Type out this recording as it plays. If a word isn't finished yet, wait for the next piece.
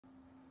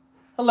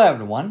Hello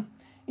everyone.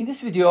 In this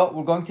video,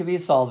 we're going to be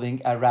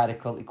solving a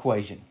radical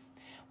equation.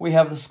 We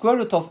have the square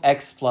root of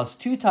x plus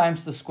 2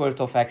 times the square root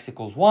of x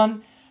equals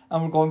 1,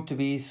 and we're going to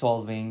be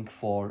solving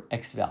for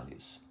x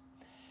values.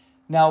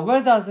 Now,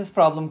 where does this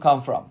problem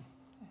come from?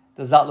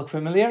 Does that look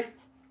familiar?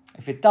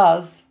 If it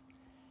does,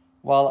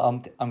 well,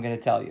 I'm going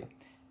to tell you.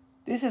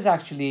 This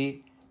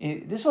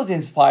was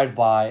inspired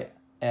by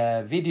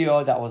a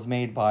video that was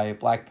made by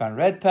Black Pen,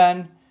 Red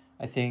Pen.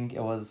 I think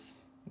it was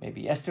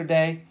maybe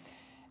yesterday.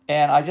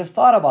 And I just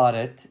thought about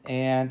it,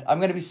 and I'm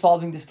going to be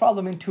solving this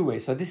problem in two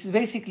ways. So this is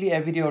basically a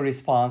video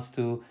response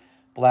to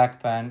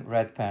Black Pen,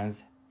 Red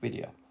Pen's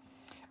video.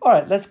 All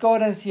right, let's go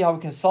ahead and see how we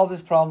can solve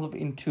this problem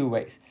in two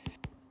ways.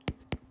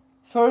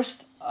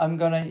 First, I'm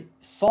going to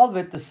solve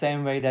it the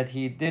same way that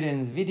he did in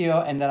his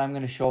video, and then I'm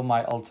going to show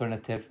my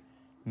alternative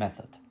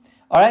method.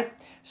 All right,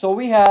 so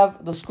we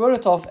have the square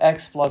root of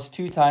x plus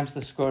 2 times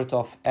the square root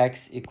of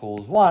x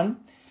equals 1.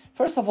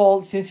 First of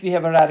all, since we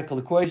have a radical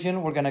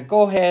equation, we're going to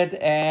go ahead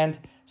and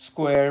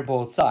square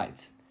both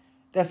sides.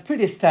 That's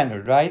pretty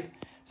standard, right?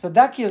 So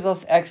that gives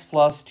us x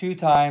plus 2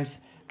 times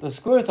the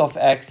square root of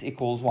x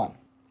equals 1.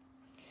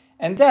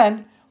 And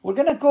then we're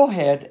going to go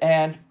ahead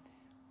and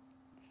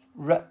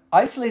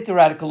isolate the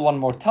radical one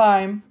more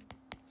time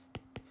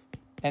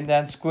and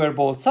then square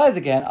both sides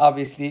again.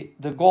 Obviously,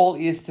 the goal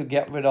is to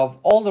get rid of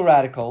all the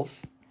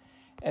radicals.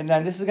 And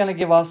then this is going to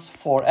give us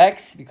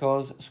 4x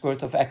because square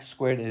root of x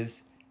squared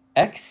is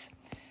x.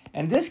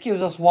 And this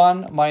gives us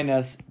 1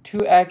 minus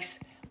 2x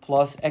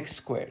plus x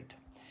squared.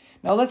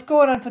 Now let's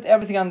go ahead and put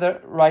everything on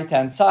the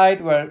right-hand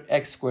side where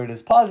x squared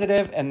is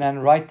positive, and then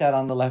write that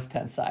on the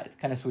left-hand side,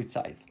 kind of switch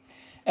sides.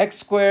 X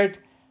squared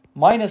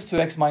minus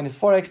 2x minus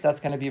 4x, that's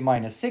going to be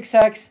minus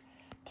 6x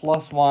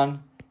plus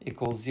 1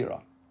 equals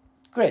 0.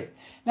 Great.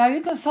 Now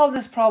you can solve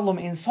this problem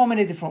in so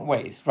many different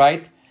ways,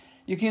 right?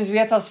 You can use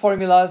Vieta's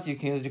formulas, you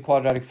can use the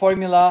quadratic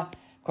formula.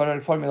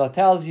 Quadratic formula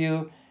tells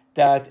you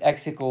that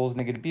x equals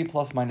negative b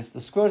plus minus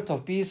the square root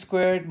of b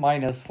squared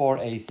minus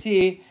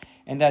 4ac.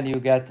 And then you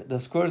get the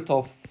square root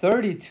of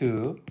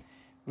 32,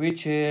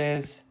 which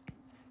is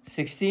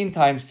 16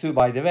 times 2,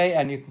 by the way.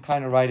 And you can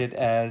kind of write it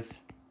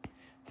as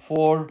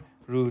 4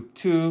 root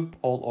 2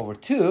 all over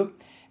 2.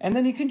 And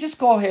then you can just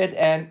go ahead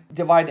and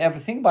divide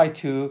everything by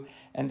 2.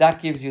 And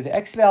that gives you the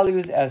x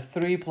values as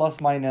 3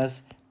 plus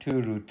minus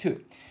 2 root 2.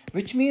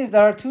 Which means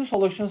there are two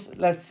solutions.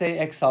 Let's say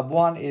x sub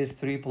 1 is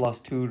 3 plus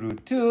 2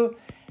 root 2.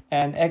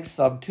 And x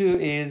sub 2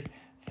 is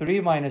 3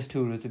 minus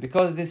 2 root 2.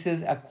 Because this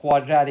is a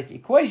quadratic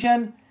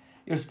equation,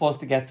 you're supposed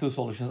to get two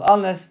solutions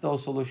unless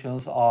those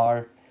solutions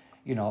are,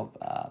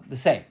 the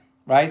same,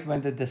 right?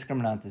 When the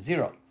discriminant is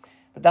 0.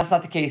 But that's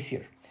not the case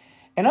here.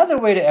 Another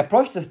way to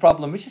approach this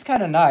problem, which is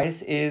kind of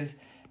nice, is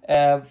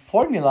a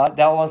formula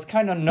that was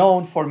kind of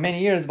known for many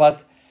years,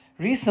 but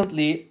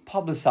recently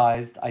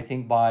publicized, I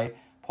think, by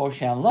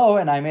Po-Shan-Low,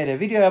 and I made a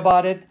video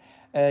about it.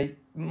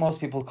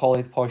 Most people call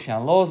it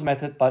Po-Shan-Low's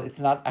method, but it's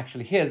not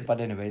actually his. But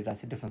anyways,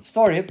 that's a different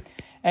story.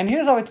 And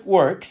here's how it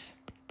works.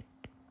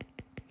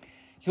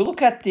 You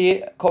look at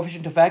the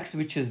coefficient of x,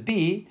 which is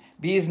b.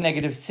 B is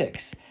negative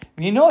 6.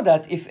 We know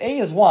that if a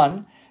is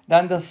 1,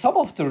 then the sum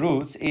of the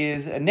roots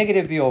is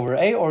negative b over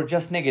a, or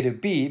just negative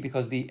b,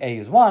 because a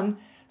is 1.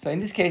 So in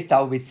this case,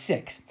 that would be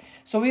 6.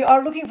 So we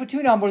are looking for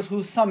two numbers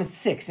whose sum is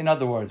 6, in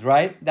other words,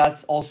 right?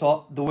 That's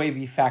also the way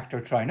we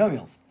factor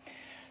trinomials.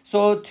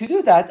 So to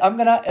do that, I'm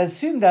going to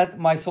assume that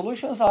my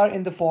solutions are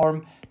in the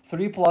form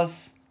 3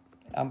 plus,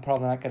 I'm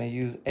probably not going to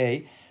use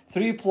a,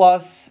 3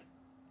 plus,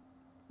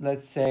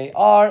 let's say,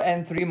 r,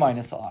 and 3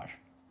 minus r,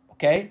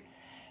 okay?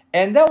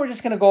 And then we're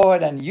just going to go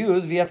ahead and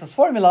use Vieta's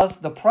formulas.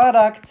 The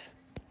product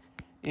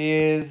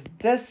is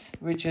this,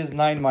 which is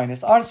 9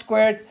 minus r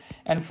squared.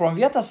 And from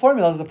Vieta's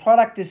formulas, the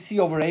product is c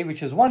over a,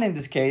 which is 1 in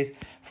this case.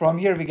 From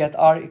here, we get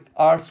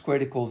r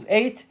squared equals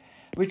 8,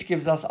 which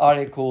gives us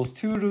r equals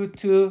 2 root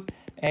 2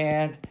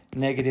 and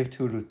negative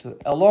 2 root 2.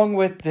 Along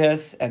with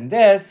this and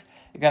this,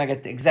 you're going to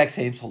get the exact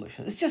same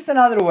solution. It's just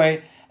another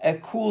way, a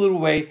cooler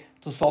way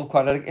to solve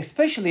quadratic,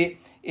 especially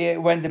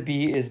when the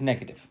b is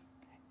negative.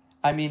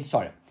 I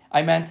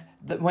meant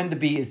when the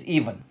b is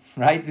even,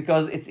 right?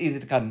 Because it's easy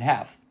to cut in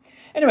half.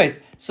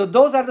 Anyways, so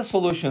those are the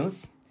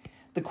solutions.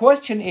 The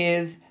question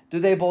is, do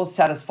they both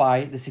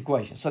satisfy this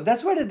equation? So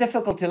that's where the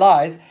difficulty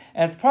lies,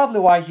 and it's probably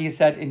why he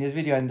said in his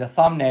video in the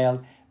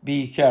thumbnail,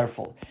 be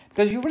careful.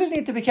 Because you really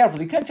need to be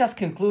careful. You can't just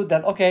conclude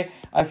that, okay,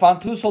 I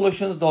found two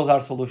solutions, those are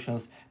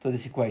solutions to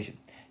this equation.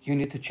 You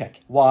need to check.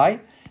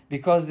 Why?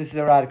 Because this is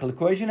a radical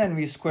equation and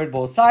we squared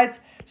both sides.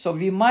 So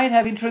we might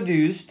have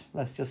introduced,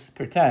 let's just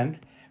pretend,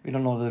 we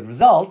don't know the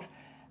result,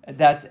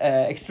 that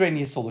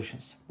extraneous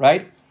solutions,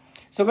 right?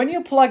 So when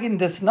you plug in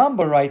this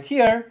number right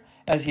here,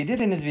 as he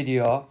did in his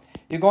video,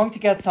 you're going to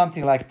get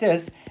something like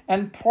this.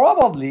 And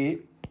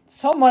probably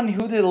someone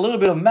who did a little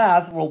bit of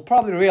math will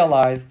probably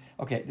realize,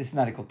 okay, this is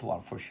not equal to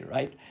 1 for sure,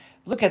 right?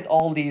 Look at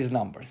all these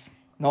numbers.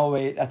 No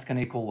way that's going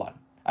to equal 1.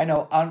 I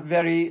know, I'm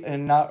very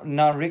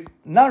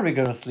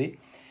non-rigorously.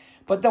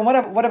 But then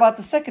what about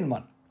the second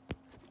one?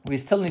 We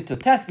still need to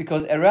test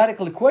because a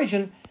radical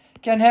equation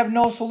can have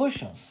no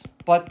solutions,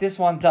 but this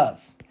one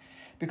does.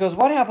 because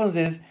what happens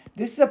is,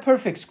 this is a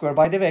perfect square.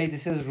 By the way,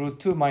 this is root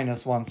 2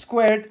 minus 1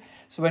 squared.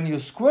 So when you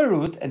square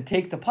root and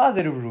take the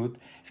positive root,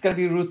 it's going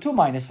to be root 2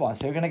 minus 1.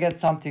 So you're going to get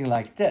something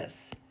like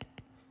this.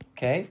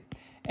 Okay?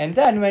 And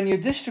then when you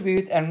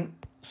distribute and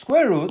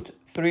square root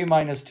 3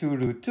 minus 2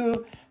 root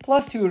 2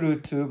 plus 2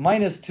 root 2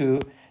 minus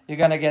 2, you're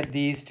going to get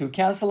these two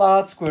cancel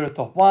out. Square root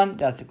of 1,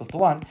 that's equal to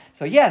 1.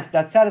 So yes,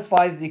 that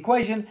satisfies the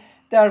equation.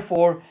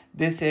 Therefore,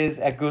 this is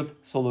a good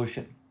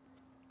solution.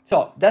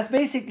 So that's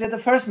basically the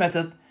first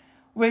method,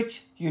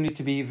 which you need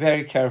to be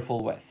very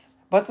careful with.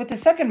 But with the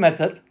second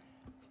method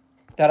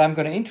that I'm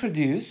going to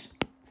introduce,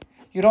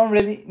 you don't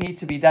really need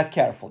to be that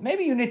careful.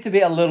 Maybe you need to be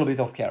a little bit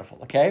of careful,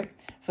 okay?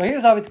 So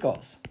here's how it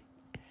goes.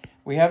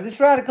 We have this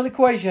radical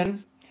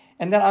equation,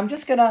 and then I'm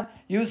just going to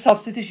use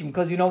substitution,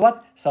 because you know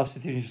what?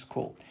 Substitution is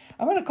cool.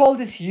 I'm going to call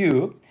this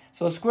u.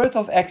 So square root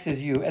of x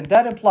is u, and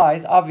that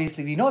implies,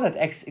 obviously, we know that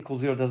x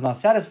equals 0 does not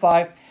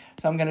satisfy.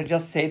 So I'm going to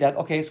just say that,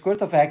 okay, square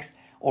root of x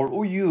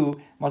or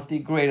u must be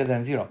greater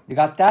than 0. You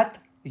got that?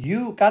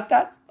 You got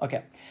that?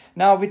 Okay.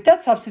 Now with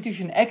that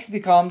substitution, x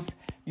becomes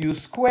u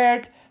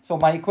squared. So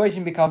my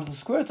equation becomes the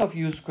square root of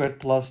u squared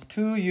plus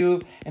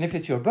 2u. And if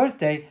it's your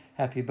birthday,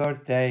 happy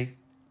birthday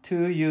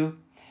to you.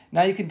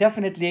 Now you can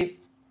definitely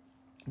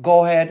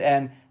go ahead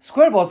and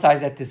square both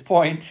sides at this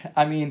point.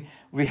 I mean,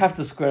 we have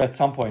to square at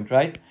some point,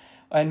 right?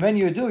 And when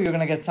you do, you're going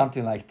to get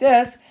something like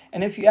this.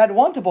 And if you add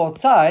 1 to both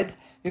sides,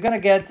 you're going to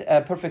get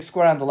a perfect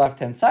square on the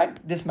left-hand side.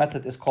 This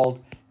method is called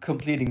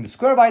completing the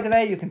square, by the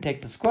way. You can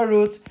take the square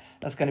roots.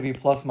 That's going to be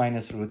plus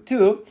minus root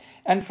 2.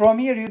 And from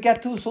here, you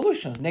get two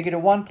solutions.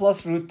 Negative 1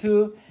 plus root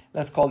 2.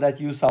 Let's call that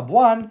u sub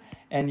 1.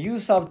 And u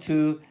sub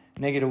 2,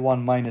 negative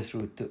 1 minus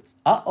root 2.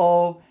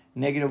 Uh-oh.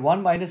 Negative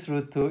 1 minus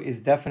root 2 is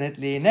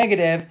definitely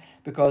negative,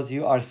 because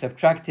you are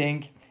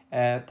subtracting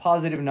a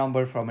positive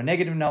number from a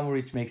negative number,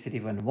 which makes it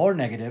even more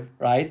negative,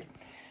 right?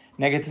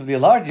 Negatively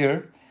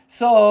larger.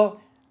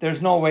 So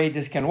there's no way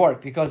this can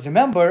work, because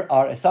remember,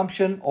 our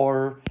assumption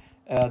or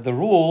the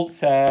rule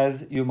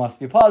says you must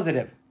be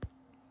positive.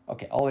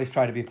 Okay, always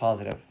try to be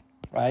positive,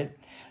 right?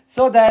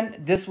 So then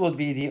this would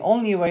be the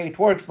only way it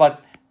works,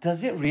 but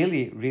does it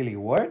really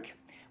work?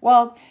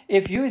 Well,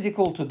 if u is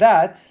equal to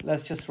that,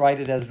 let's just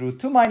write it as root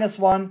 2 minus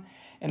 1,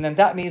 and then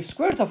that means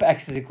square root of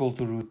x is equal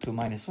to root 2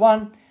 minus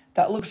 1.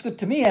 That looks good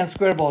to me, and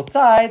square both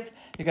sides,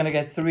 you're going to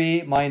get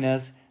 3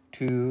 minus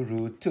 2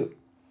 root 2.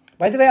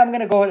 By the way, I'm going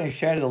to go ahead and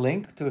share the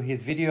link to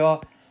his video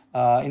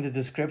in the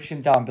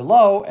description down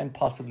below, and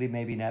possibly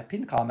maybe in a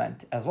pinned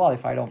comment as well,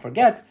 if I don't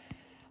forget.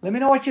 Let me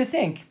know what you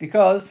think,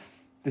 because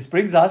this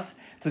brings us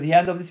to the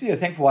end of this video.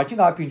 Thanks for watching.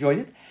 I hope you enjoyed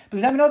it.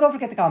 Please let me know. Don't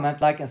forget to comment,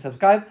 like, and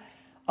subscribe.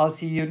 I'll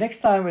see you next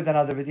time with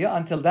another video.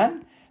 Until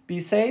then, be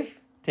safe,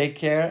 take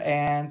care,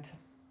 and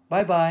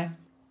bye-bye.